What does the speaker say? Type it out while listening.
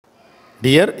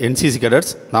Dear NCC cadets,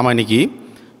 நாம் இன்னைக்கு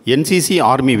NCC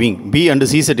Army Wing B and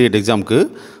C certificate எக்ஸாமுக்கு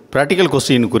practical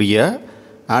கொஸ்டினுக்குரிய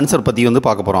answer பற்றி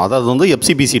பார்க்க போகிறோம். அதாவது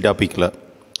FCBC டாப்பிக்கில்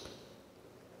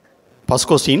first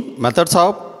question methods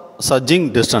of சஜ்ஜிங்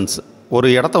distance. ஒரு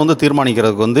இடத்த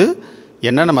தீர்மானிக்கிறதுக்கு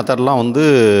என்னென்ன மெத்தட்லாம்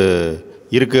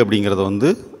இருக்குது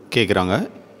அப்படிங்கிறத கேட்குறாங்க.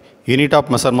 Unit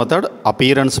of measure method,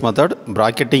 appearance method,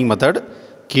 ப்ராக்கெட்டிங் method,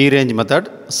 key range method,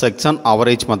 section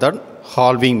average method,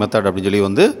 halving method அப்படின்னு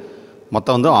சொல்லி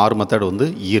மொத்தம் 6 மெத்தட்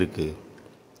இருக்குது.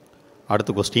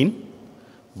 அடுத்த question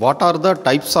what are the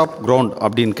types of ground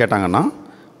அப்படின்னு கேட்டாங்கன்னா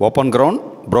open ground,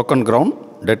 broken ground,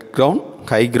 dead ground,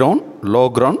 high ground, low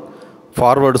ground,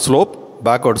 forward slope,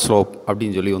 backward slope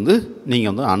அப்படின்னு சொல்லி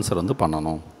நீங்கள் ஆன்சர்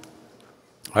பண்ணணும்.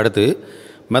 அடுத்து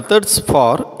methods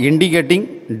for indicating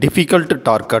difficult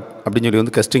target அப்படின்னு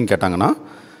சொல்லி கொஸ்டின் கேட்டாங்கன்னா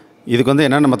இதுக்கு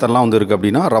என்னென்ன மெத்தட்லாம் இருக்குது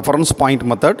அப்படின்னா reference point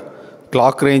method,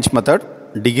 clock range method,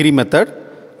 degree method,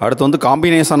 அடுத்து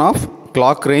combination of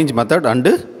clock range method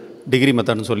and degree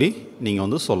மெத்தட்னு சொல்லி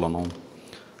நீங்கள் சொல்லணும்.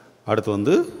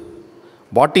 அடுத்து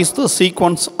what is the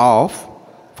sequence of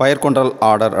fire control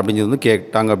order அப்படின்னு சொல்லி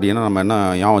கேட்டாங்க அப்படின்னா நம்ம என்ன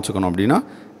ஞாபகம் வச்சுக்கணும் அப்படின்னா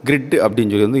கிரிட்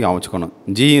அப்படின்னு சொல்லி ஞாபகம் வச்சுக்கணும்.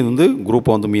 ஜி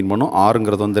குரூப்பை மீன் பண்ணும்,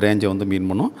 ஆறுங்கிறது ரேஞ்சை மீன்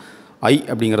பண்ணும், ஐ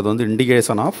அப்படிங்கிறது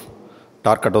இண்டிகேஷன் ஆஃப்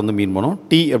டார்கெட்டை மீன் பண்ணும்,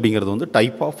 டி அப்படிங்கிறது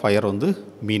டைப் ஆஃப் ஃபயர்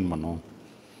மீன் பண்ணும்.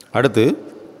 அடுத்து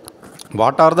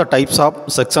what are the types of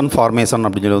section formation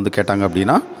அப்படின்னு சொல்லி கேட்டாங்க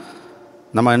அப்படின்னா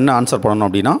நம்ம என்ன ஆன்சர் பண்ணணும்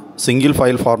அப்படின்னா single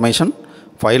file formation,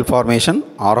 file formation,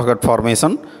 ஆரோஹெட்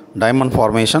formation, diamond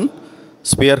formation,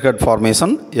 sphere head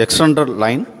formation, extended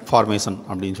line formation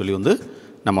அப்படின்னு சொல்லி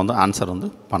நம்ம ஆன்சர்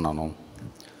பண்ணணும்.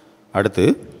 அடுத்த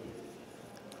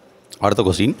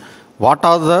question what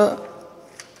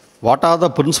are the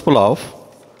principal of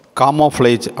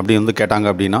காமோஃப்ளேஜ் அப்படின்னு கேட்டாங்க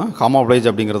அப்படின்னா காமோஃப்ளேஜ்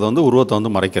அப்படிங்கிறது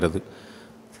உருவத்தை மறைக்கிறது.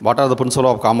 What are the principal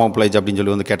of காமோஃப்ளேஜ் அப்படின்னு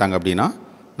சொல்லி கேட்டாங்க அப்படின்னா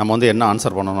நம்ம என்ன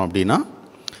ஆன்சர் பண்ணணும் அப்படின்னா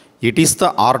it is the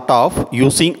art of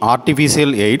using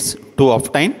artificial AIDS to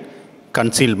obtained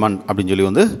concealment அப்படின்னு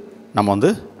சொல்லி நம்ம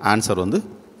ஆன்சர்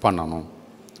பண்ணணும்.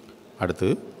 அடுத்து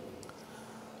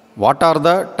what are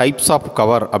the types of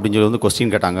cover அப்படின்னு சொல்லி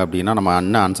கொஸ்டின் கேட்டாங்க அப்படின்னா நம்ம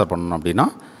என்ன ஆன்சர் பண்ணணும் அப்படின்னா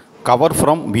cover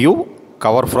from view,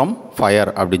 cover from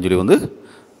fire அப்படின்னு சொல்லி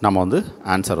நம்ம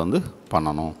ஆன்சர்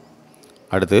பண்ணணும்.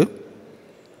 அடுத்து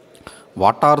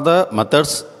what are the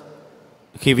methods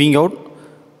giving out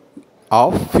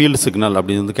of field signal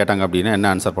அப்படின்னு கேட்டாங்க அப்படின்னா என்ன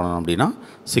ஆன்சர் பண்ணணும் அப்படின்னா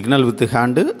signal with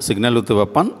hand, signal with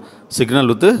weapon, signal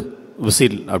with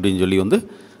whistle அப்படின்னு சொல்லி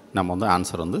நம்ம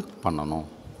ஆன்சர் பண்ணணும்.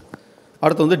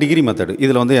 அடுத்து டிகிரி மெத்தடு.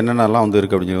 இதில் என்னென்னலாம்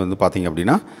இருக்குது அப்படின்னு சொல்லி பார்த்தீங்க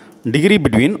அப்படின்னா degree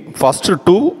between first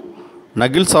 2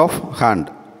 நகில்ஸ் of hand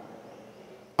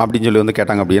அப்படின்னு சொல்லி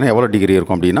கேட்டாங்க அப்படின்னா எவ்வளோ டிகிரி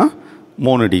இருக்கும் அப்படின்னா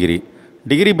 3 degree.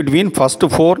 Degree between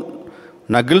first 4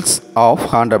 நகில்ஸ் of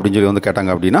hand அப்படின்னு சொல்லி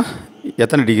கேட்டாங்க அப்படின்னா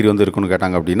எத்தனை டிகிரி இருக்குன்னு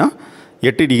கேட்டாங்க அப்படின்னா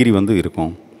 8 டிகிரி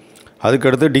இருக்கும்.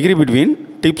 அதுக்கடுத்து degree between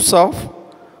tips of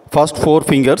first 4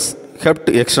 fingers hept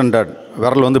extended,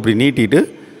 விரல் இப்படி நீட்டிட்டு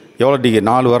எவ்வளோ டிகிரி,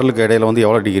 4 விரலுக்கு இடையில்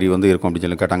எவ்வளோ டிகிரி இருக்கும் அப்படின்னு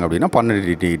சொல்லி கேட்டாங்க அப்படின்னா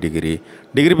 12 degree.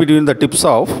 Degree between the tips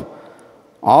of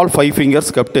all 5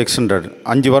 fingers kept extended,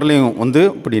 5 விரலையும்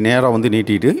இப்படி நேராக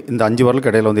நீட்டிட்டு இந்த 5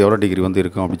 விரலுக்கு இடையில் எவ்வளோ டிகிரி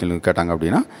இருக்கும் அப்படின்னு சொல்லி கேட்டாங்க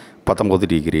அப்படின்னா 19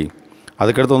 டிகிரி.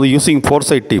 அதுக்கடுத்து யூஸிங் 4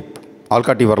 சைட் டிப்,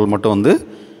 ஆள்காட்டி விரல்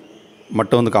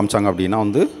மட்டும் காமிச்சாங்க அப்படின்னா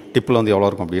டிப்பில் எவ்வளோ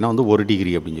இருக்கும் அப்படின்னா 1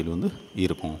 டிகிரி அப்படின்னு சொல்லி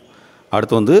இருக்கும்.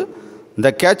 அடுத்து இந்த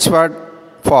catch word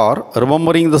for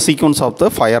remembering the sequence of the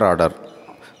fire order.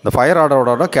 இந்த ஃபயர்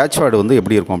ஆர்டரோட கேட்ச் வேர்டு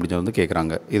எப்படி இருக்கும் அப்படின்னு சொல்லி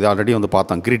கேட்குறாங்க. இது ஆல்ரெடி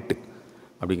பார்த்தோம் கிரிட்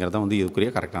அப்படிங்கிறது தான்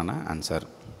இதுக்குரிய கரெக்டான ஆன்சர்.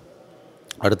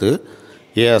 அடுத்து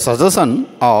ஏ suggestion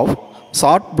of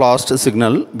short blast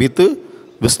signal with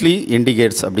Wesley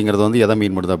indicates அப்படிங்கிறது எதை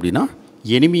மீன் பண்ணுது அப்படின்னா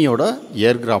எனிமியோட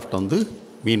ஏர்கிராஃப்ட்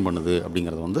மீன் பண்ணுது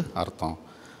அப்படிங்கிறது அர்த்தம்.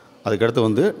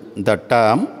 அதுக்கடுத்து the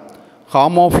term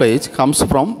ஹாமோஃப்ளேஜ் comes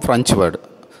from French word.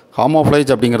 ஹாமோஃப்ளேஜ்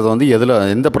அப்படிங்கிறது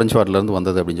எந்த ஃப்ரெஞ்ச் வேர்ட்லேருந்து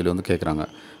வந்தது அப்படின்னு சொல்லி கேட்குறாங்க.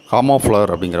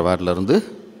 ஹாமோஃப்ளவர் அப்படிங்கிற வேர்ட்லேருந்து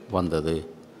வந்தது.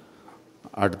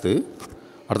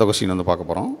 அடுத்த கொஸ்டின் பார்க்க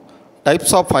போகிறோம்.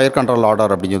 Types of fire control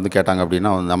order அப்படின்னு சொல்லி கேட்டாங்க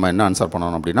அப்படின்னா நம்ம என்ன ஆன்சர்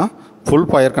பண்ணணும் அப்படின்னா full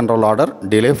fire control order,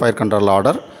 delay fire control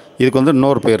order. இதுக்கு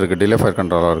இன்னொரு பேர் இருக்குது, டிலே ஃபயர்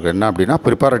கண்ட்ரோல் ஆர்டர். என்ன அப்படின்னா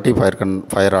ப்ரிப்பேரட்டிவ்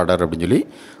ஃபயர் ஆர்டர் அப்படின்னு சொல்லி.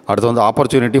 அடுத்து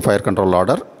ஆப்பர்ச்சுனிட்டி ஃபயர் கண்ட்ரோல்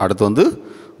ஆர்டர். அடுத்து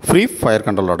ஃப்ரீ ஃபயர்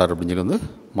கண்ட்ரோல் ஆர்டர் அப்படின்னு சொல்லி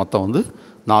மொத்தம்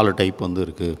 4 டைப்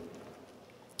இருக்குது.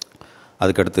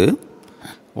 அதுக்கடுத்து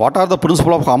what are the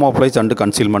principal of காமோஃப்ளேஜ் and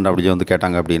concealment அப்படின்னு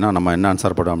கேட்டாங்க அப்படின்னா நம்ம என்ன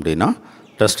ஆன்சர் பண்ணோம் அப்படின்னா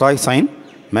destroy sign,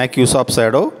 make use of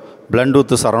shadow, blend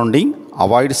with surrounding,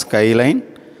 avoid skyline,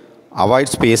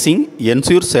 avoid spacing,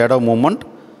 ensure shadow moment,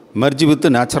 merge with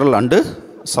natural and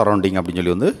surrounding அப்படின்னு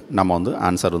சொல்லி நம்ம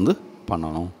ஆன்சர்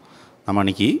பண்ணணும். நம்ம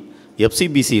இன்றைக்கி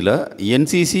எஃப்சிபிசியில்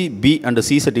NCC B and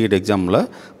C certificate எக்ஸாமில்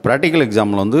ப்ராக்டிக்கல்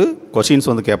எக்ஸாமில் வந்து கொஷின்ஸ்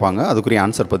வந்து கேட்பாங்க. அதுக்குரிய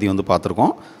ஆன்சர் பற்றி வந்து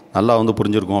பார்த்துருக்கோம். நல்லா வந்து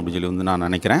புரிஞ்சிருக்கும் அப்படின்னு சொல்லி வந்து நான்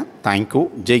நினைக்கிறேன். தேங்க்யூ.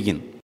 ஜெய் ஹிந்த்.